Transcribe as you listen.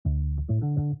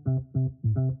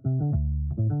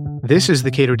This is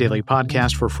the Cato Daily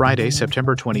Podcast for Friday,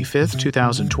 September 25th,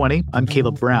 2020. I'm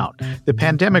Caleb Brown. The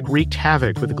pandemic wreaked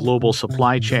havoc with global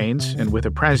supply chains, and with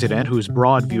a president whose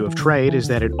broad view of trade is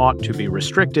that it ought to be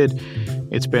restricted,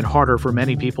 it's been harder for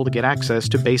many people to get access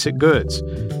to basic goods.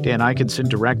 Dan Ikenson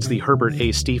directs the Herbert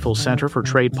A. Stiefel Center for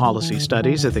Trade Policy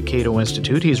Studies at the Cato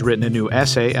Institute. He's written a new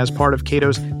essay as part of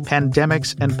Cato's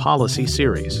Pandemics and Policy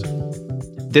series.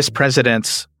 This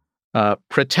president's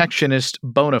protectionist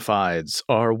bona fides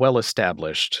are well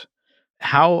established.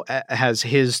 How has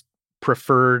his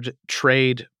preferred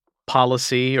trade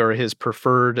policy or his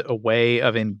preferred way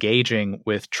of engaging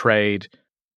with trade,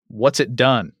 what's it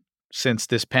done since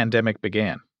this pandemic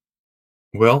began?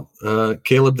 Well,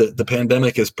 Caleb, the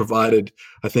pandemic has provided,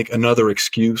 I think, another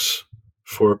excuse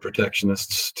for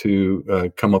protectionists to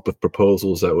come up with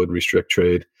proposals that would restrict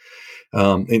trade.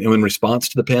 In response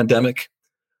to the pandemic,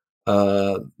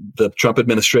 the Trump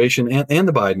administration and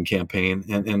the Biden campaign,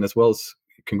 and as well as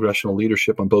congressional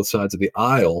leadership on both sides of the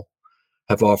aisle,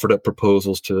 have offered up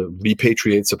proposals to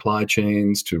repatriate supply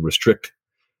chains, to restrict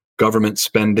government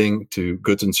spending to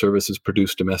goods and services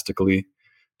produced domestically,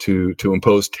 to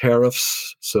impose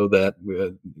tariffs so that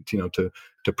to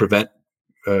prevent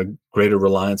greater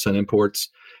reliance on imports,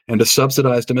 and to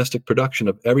subsidize domestic production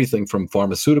of everything from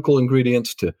pharmaceutical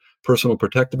ingredients to personal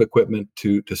protective equipment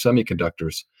to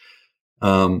semiconductors.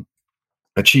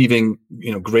 Achieving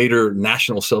greater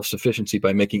national self-sufficiency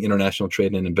by making international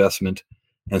trade and investment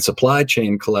and supply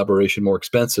chain collaboration more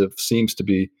expensive seems to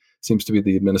be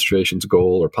the administration's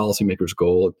goal or policymakers'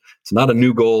 goal. It's not a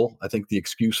new goal. I think the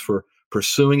excuse for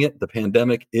pursuing it, the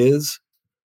pandemic, is,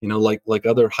 like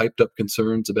other hyped up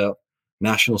concerns about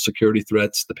national security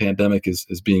threats, the pandemic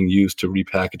is being used to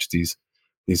repackage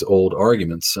these old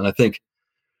arguments. And I think,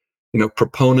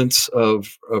 proponents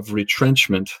of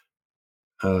retrenchment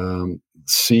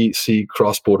see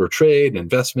cross-border trade,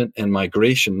 investment, and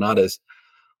migration not as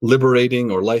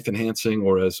liberating or life-enhancing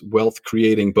or as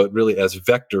wealth-creating, but really as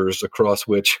vectors across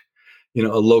which, a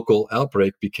local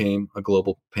outbreak became a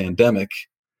global pandemic.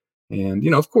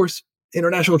 And, of course,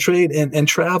 international trade and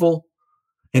travel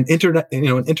and internet,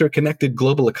 an interconnected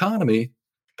global economy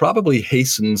probably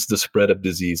hastens the spread of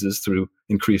diseases through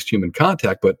increased human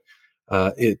contact, but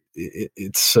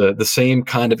it's the same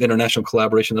kind of international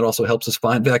collaboration that also helps us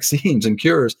find vaccines and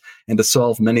cures and to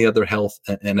solve many other health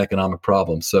and economic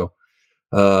problems. So,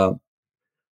 the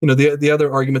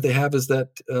other argument they have is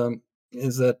that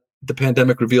the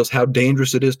pandemic reveals how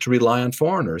dangerous it is to rely on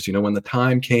foreigners. When the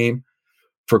time came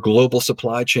for global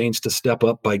supply chains to step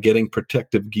up by getting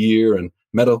protective gear and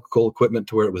medical equipment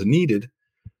to where it was needed,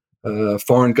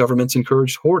 foreign governments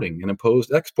encouraged hoarding and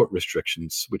imposed export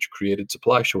restrictions, which created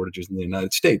supply shortages in the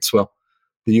United States. Well,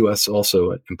 the U.S.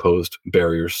 also imposed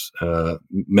barriers.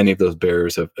 Many of those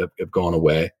barriers have gone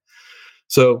away.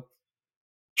 So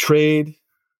trade,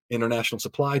 international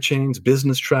supply chains,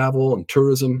 business travel, and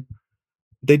tourism,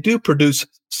 they do produce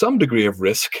some degree of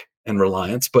risk and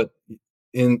reliance, but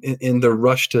in the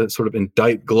rush to sort of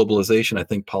indict globalization, I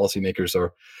think policymakers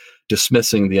are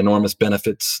dismissing the enormous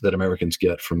benefits that Americans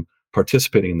get from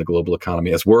participating in the global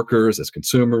economy as workers, as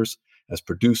consumers, as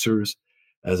producers,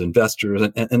 as investors.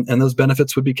 And those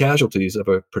benefits would be casualties of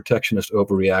a protectionist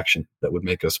overreaction that would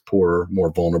make us poorer,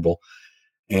 more vulnerable,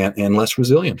 and less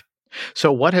resilient.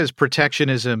 So what has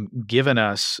protectionism given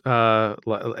us?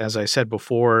 As I said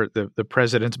before, the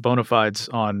president's bona fides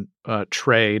on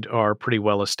trade are pretty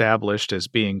well established as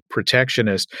being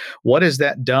protectionist. What has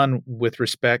that done with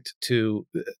respect to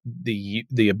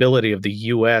the ability of the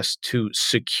U.S. to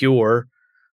secure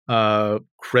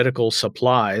critical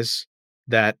supplies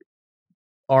that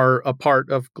are a part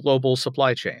of global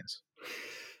supply chains?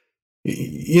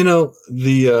 There's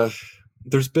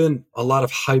been a lot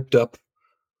of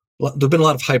there's been a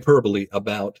lot of hyperbole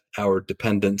about our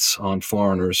dependence on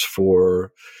foreigners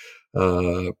for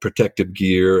protective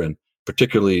gear and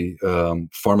particularly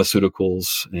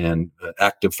pharmaceuticals and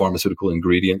active pharmaceutical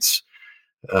ingredients.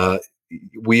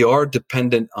 We are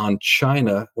dependent on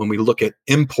China when we look at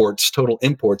imports, total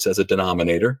imports as a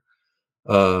denominator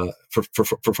for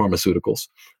pharmaceuticals.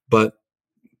 But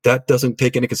that doesn't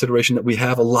take into consideration that we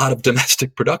have a lot of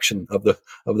domestic production of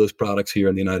those products here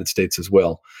in the United States as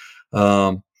well.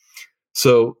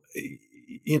 So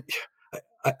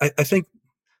I think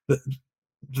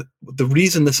the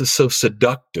reason this is so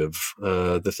seductive,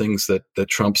 the things that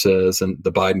Trump says and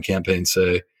the Biden campaign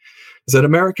say, is that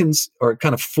Americans are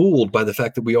kind of fooled by the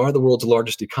fact that we are the world's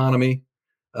largest economy,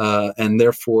 and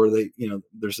therefore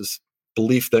there's this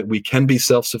belief that we can be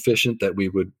self-sufficient, that we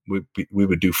would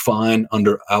do fine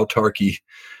under autarky,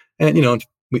 and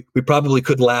we probably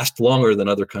could last longer than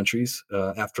other countries.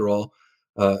 After all,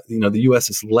 the U.S.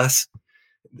 is less.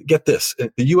 Get this: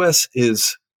 the U.S.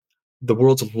 is the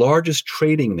world's largest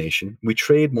trading nation. We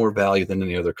trade more value than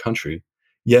any other country,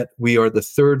 yet we are the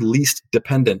third least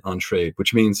dependent on trade,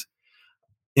 which means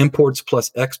imports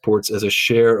plus exports as a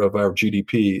share of our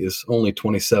GDP is only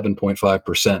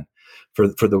 27.5%.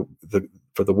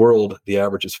 For the world, the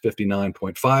average is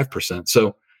 59.5%.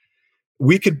 So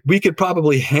we could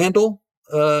probably handle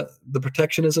the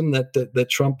protectionism that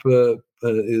Trump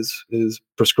is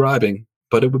prescribing,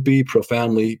 but it would be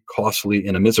profoundly costly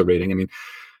and immiserating. I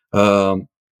mean,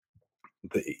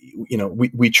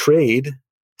 we trade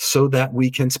so that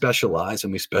we can specialize,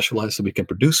 and we specialize so we can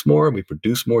produce more, and we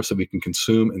produce more so we can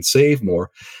consume and save more.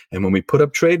 And when we put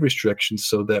up trade restrictions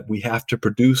so that we have to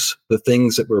produce the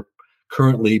things that we're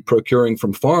currently procuring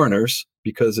from foreigners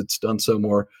because it's done so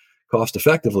more cost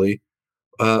effectively,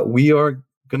 we are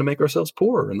going to make ourselves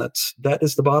poorer. And that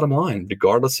is the bottom line,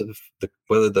 regardless of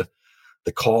whether the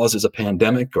cause is a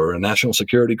pandemic or a national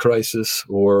security crisis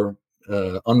or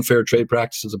unfair trade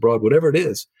practices abroad, whatever it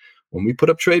is. When we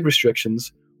put up trade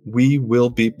restrictions, we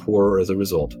will be poorer as a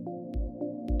result.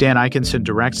 Dan Ikenson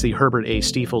directs the Herbert A.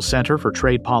 Stiefel Center for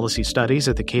Trade Policy Studies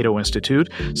at the Cato Institute.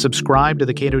 Subscribe to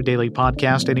the Cato Daily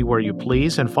Podcast anywhere you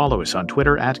please and follow us on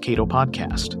Twitter @Cato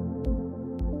Podcast.